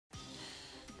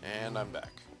And I'm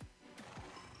back.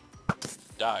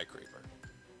 Die, creeper.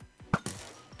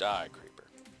 Die, creeper.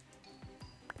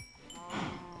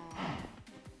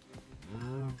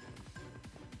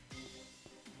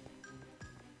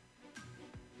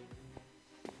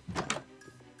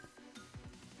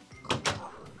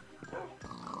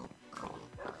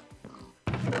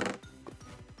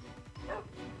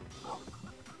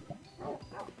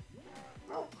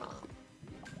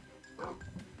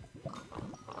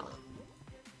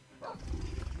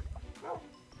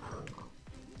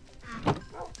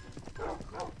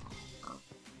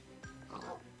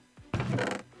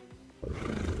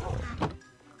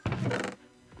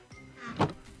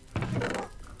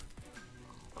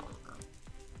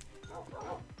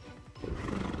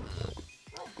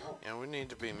 We need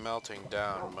to be melting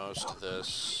down most of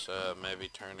this, maybe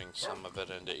turning some of it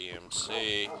into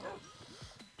EMC.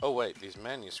 Oh wait, these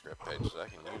manuscript pages, I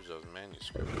can use those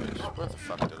manuscript pages. Where the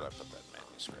fuck did I put that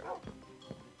manuscript?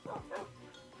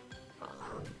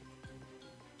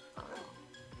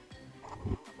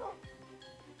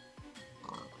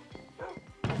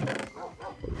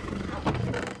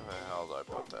 Where the hell did I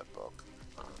put that book?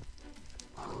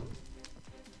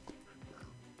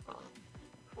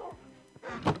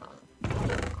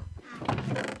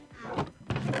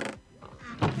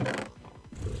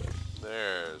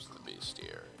 There's the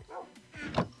bestiary.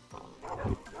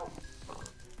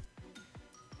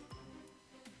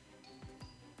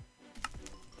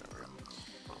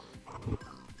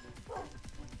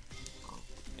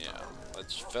 Yeah,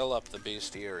 let's fill up the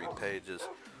bestiary pages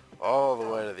all the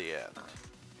way to the end.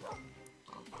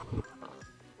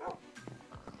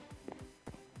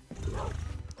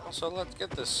 So let's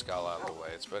get this skull out of the way.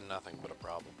 It's been nothing but a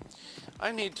problem.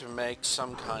 I need to make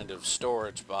some kind of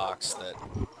storage box that...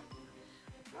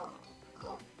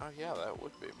 Oh yeah, that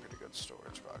would be a pretty good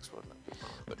storage box, wouldn't it?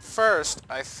 But first,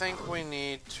 I think we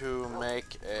need to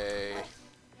make a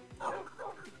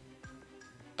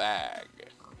bag.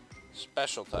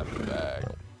 Special type of bag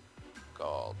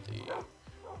called the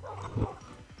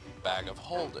bag of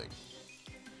holding.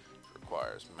 It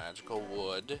requires magical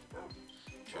wood,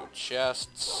 2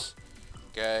 chests,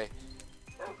 okay?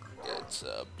 It's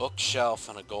a bookshelf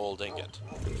and a gold ingot,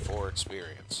 4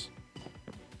 experience.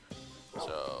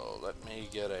 So let me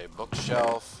get a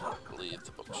bookshelf. I believe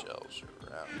the bookshelves are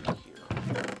around here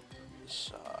on this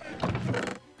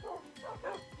side.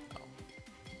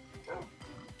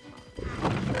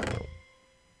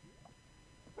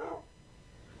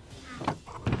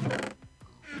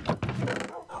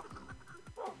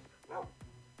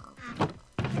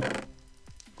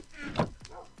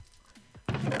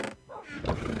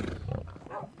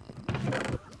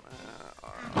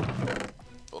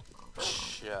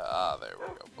 Ah, there we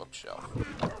go, bookshelf.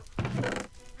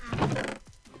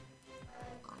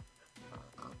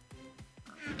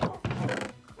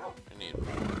 I need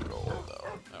more gold, though.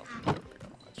 Oh, there we go,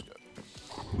 that's good.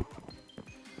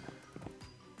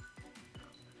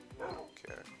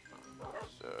 Okay,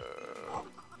 so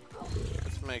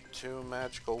let's make 2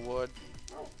 magical wood.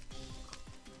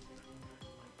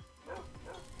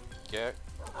 Okay,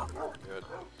 good.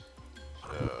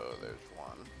 So there's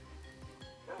 1.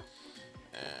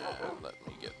 And let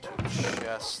me get 2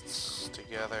 chests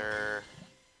together.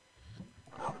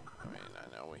 I mean,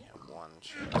 I know we have 1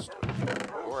 chest over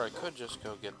there. Or I could just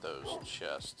go get those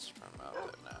chests from out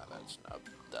there. Nah, that's nub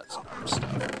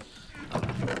stuff. I'm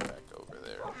gonna go back over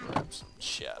there and grab some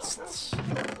chests.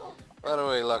 What do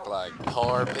we look like?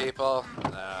 Poor people?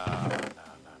 No.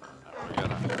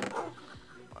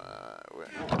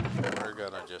 We're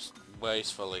gonna just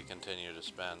wastefully continue to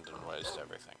spend and waste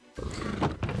everything.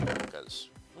 Because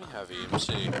we have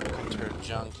EMC. We can turn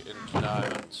junk into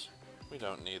diamonds. We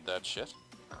don't need that shit.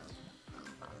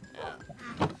 Yeah.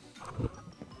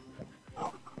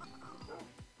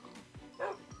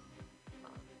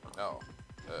 Oh,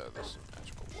 this is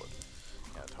magical wood.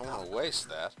 Yeah, I don't want to waste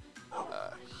that.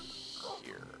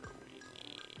 Here we need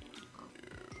to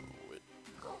do it.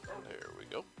 There we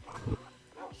go.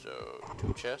 So,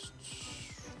 2 chests.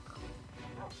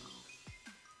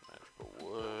 Magical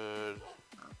wood.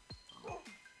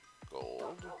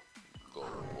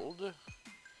 Gold.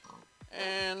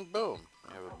 And boom.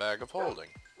 We have a bag of holding.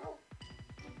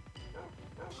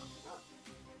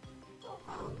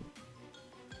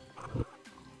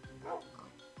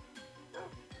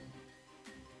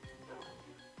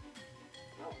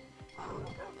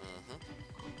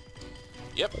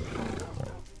 Yep.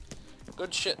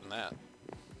 Good shit in that.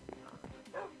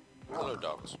 Hello,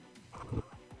 dogs.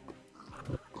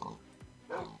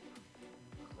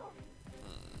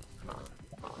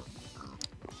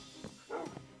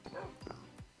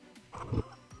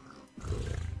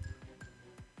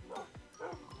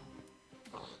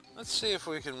 Let's see if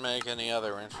we can make any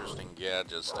other interesting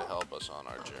gadgets to help us on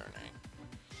our journey.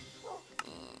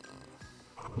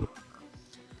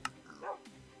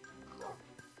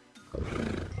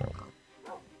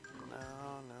 No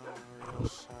real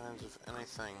signs of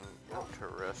anything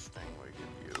interesting we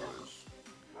could use.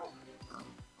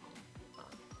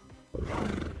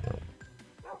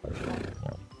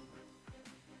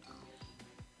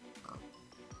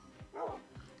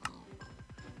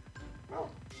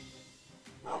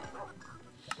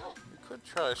 We could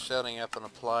try setting up an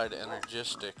applied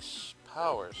energistics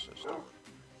power system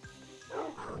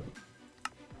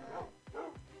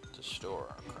to store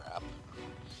our crap.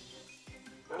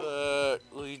 But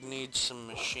we'd need some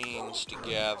machines to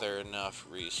gather enough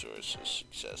resources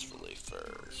successfully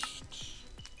first.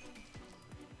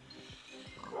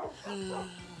 There's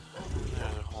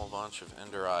a whole bunch of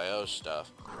Ender IO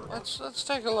stuff. Let's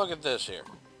take a look at this here.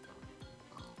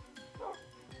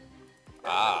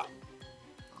 Ah,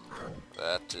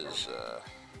 that is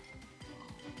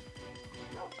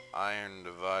iron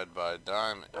divide by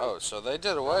diamond. Oh, so they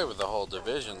did away with the whole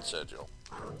division sigil.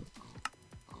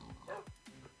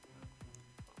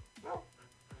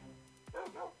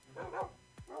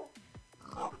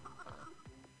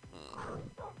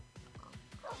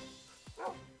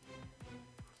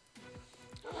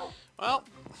 Well,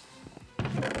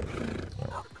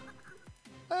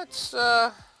 let's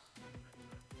the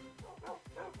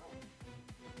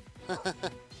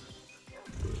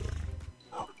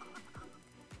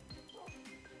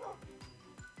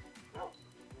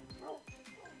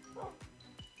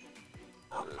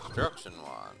destruction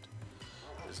wand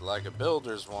is like a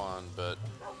builder's wand, but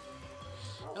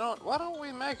you know what? Why don't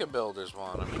we make a builder's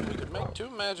wand? I mean, we could make 2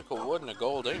 magical wood and a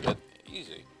gold ingot.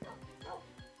 Easy.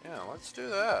 Yeah, let's do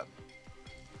that.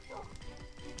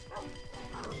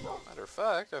 Matter of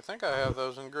fact, I think I have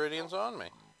those ingredients on me.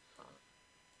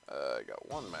 I got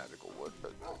 1 magical wood,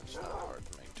 but it's not hard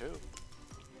to make 2.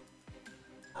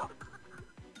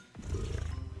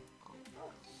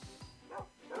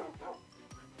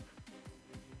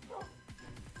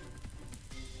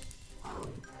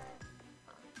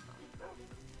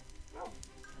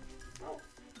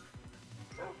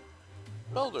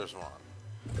 Builder's wand.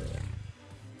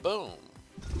 Boom.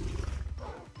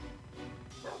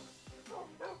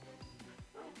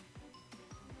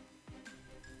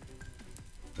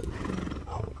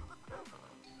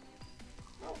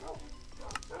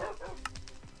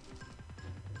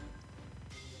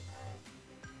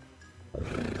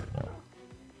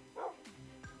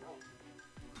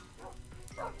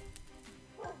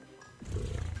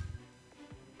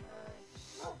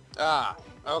 Ah,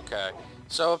 okay.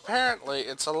 So apparently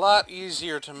it's a lot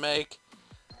easier to make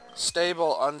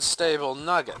stable, unstable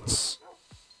nuggets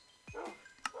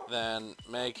than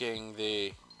making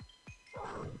the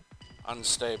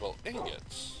unstable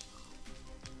ingots.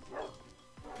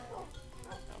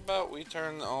 How about we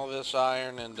turn all this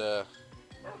iron into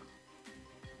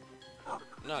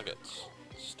nuggets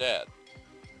instead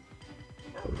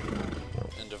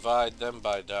and divide them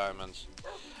by diamonds?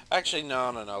 Actually,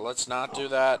 no. Let's not do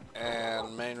that.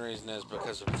 And main reason is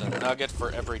because if it's a nugget for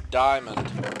every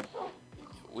diamond,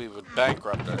 we would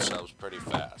bankrupt ourselves pretty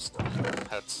fast.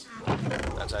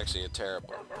 That's actually a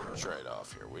terrible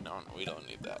trade-off here. We don't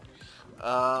need that.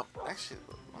 Actually,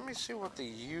 let me see what the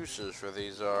uses for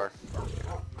these are.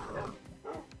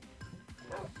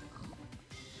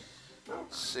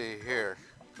 Let's see here.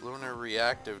 Lunar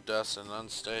reactive dust and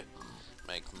unstable.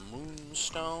 Make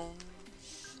moonstone.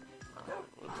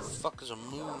 What the fuck is a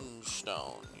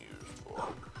moonstone used for?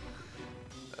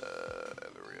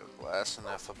 Ethereal glass,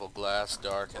 ineffable glass,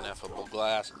 dark ineffable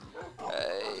glass.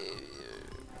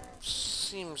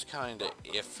 Seems kinda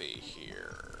iffy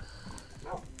here.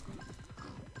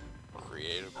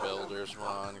 Creative builder's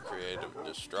wand, creative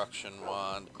destruction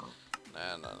wand.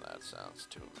 Nah, none of that sounds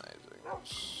too amazing.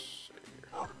 Let's see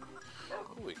here.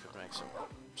 Ooh, we could make some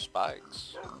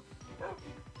spikes.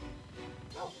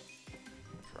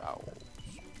 Trowels.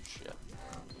 Shit.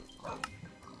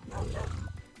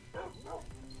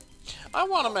 I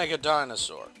want to make a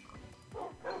dinosaur.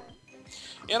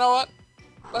 You know what?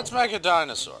 Let's make a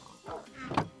dinosaur.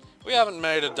 We haven't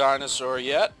made a dinosaur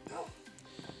yet.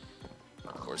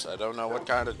 Of course, I don't know what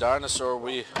kind of dinosaur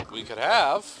we could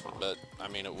have, but I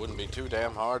mean, it wouldn't be too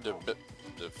damn hard to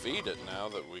feed it now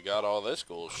that we got all this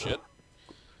cool shit.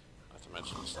 Not to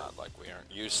mention, it's not like we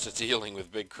aren't used to dealing with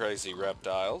big crazy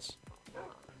reptiles.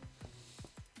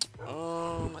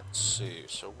 Let's see.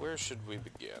 So where should we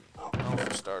begin? Well,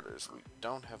 for starters, we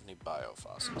don't have any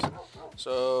biofossils.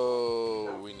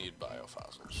 So we need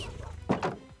biofossils.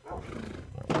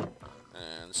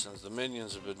 And since the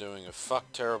minions have been doing a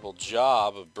terrible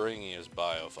job of bringing us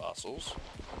biofossils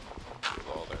with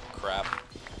all their crap,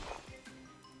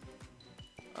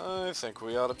 I think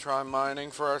we ought to try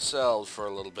mining for ourselves for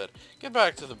a little bit. Get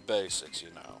back to the basics, you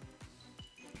know.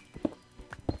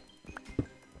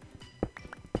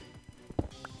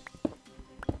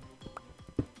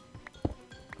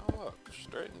 Oh look,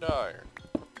 straightened iron.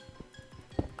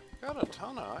 Got a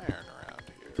ton of iron around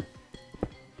here.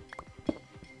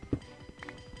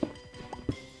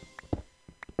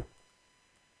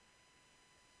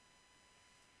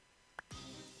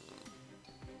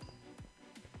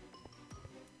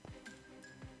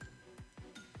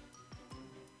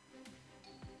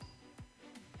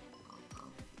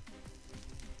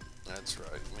 That's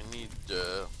right, we need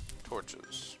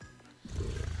torches.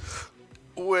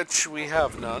 Which we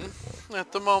have none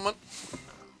at the moment.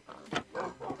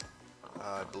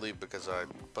 I believe because I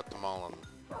put them all in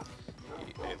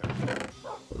the Aether.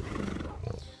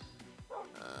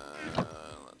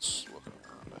 Let's look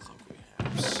around. I think we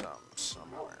have some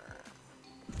somewhere.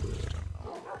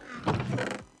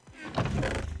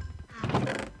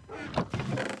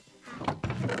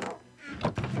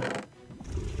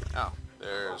 Oh,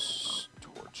 there's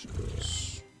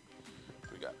torches.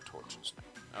 We got torches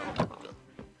now. Oh, good.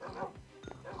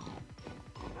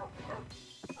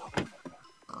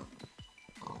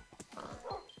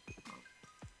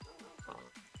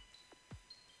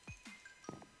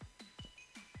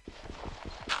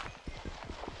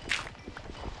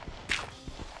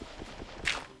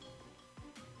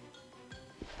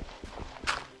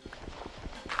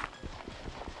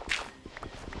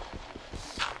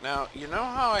 Now, you know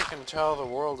how I can tell the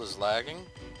world is lagging?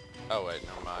 Oh wait,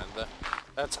 never mind.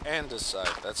 That's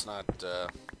andesite. That's not,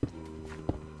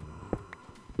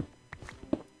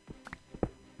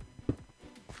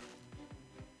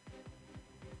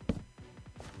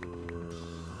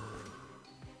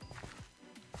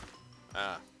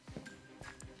 Ah.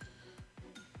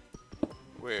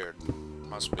 Weird.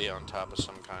 Must be on top of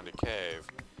some kind of cave.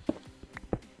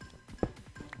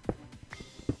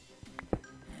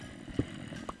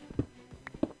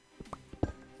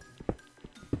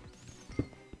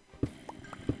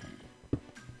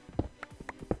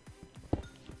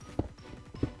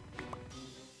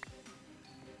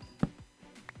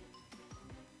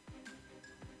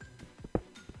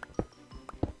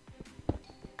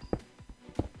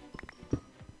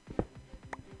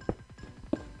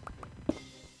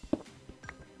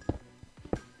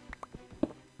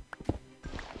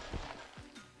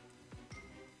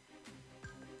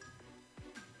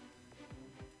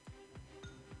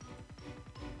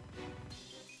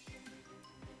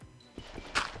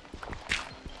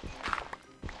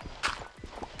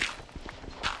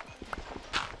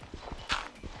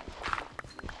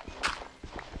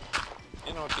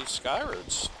 You know what, these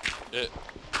Skyroot, the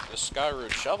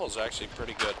Skyroot shovel's actually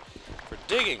pretty good for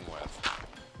digging with.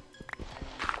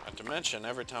 Not to mention,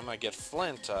 every time I get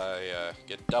flint, I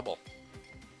get double.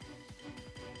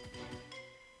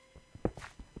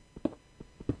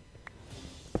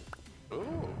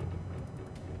 Ooh.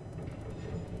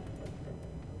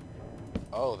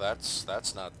 Oh, that's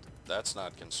not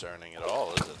concerning at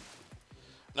all, is it?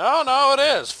 No, it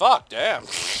is. Fuck, damn.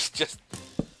 Just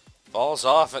falls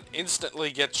off and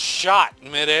instantly gets shot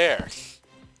midair.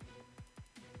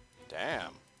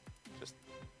 Damn. Just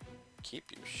keep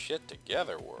your shit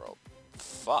together, world.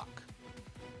 Fuck.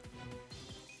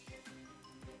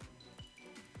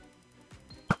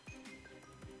 Yeah,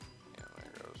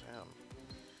 there goes him.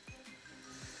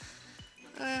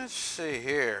 Let's see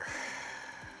here.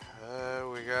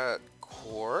 We got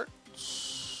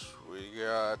quartz. We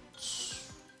got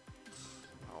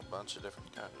a whole bunch of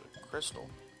different kinds of crystal.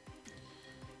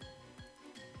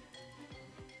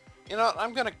 You know what,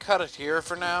 I'm going to cut it here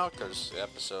for now, because the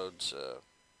episode's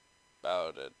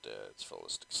about at its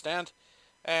fullest extent,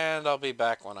 and I'll be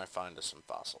back when I find us some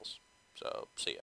fossils. So, see ya.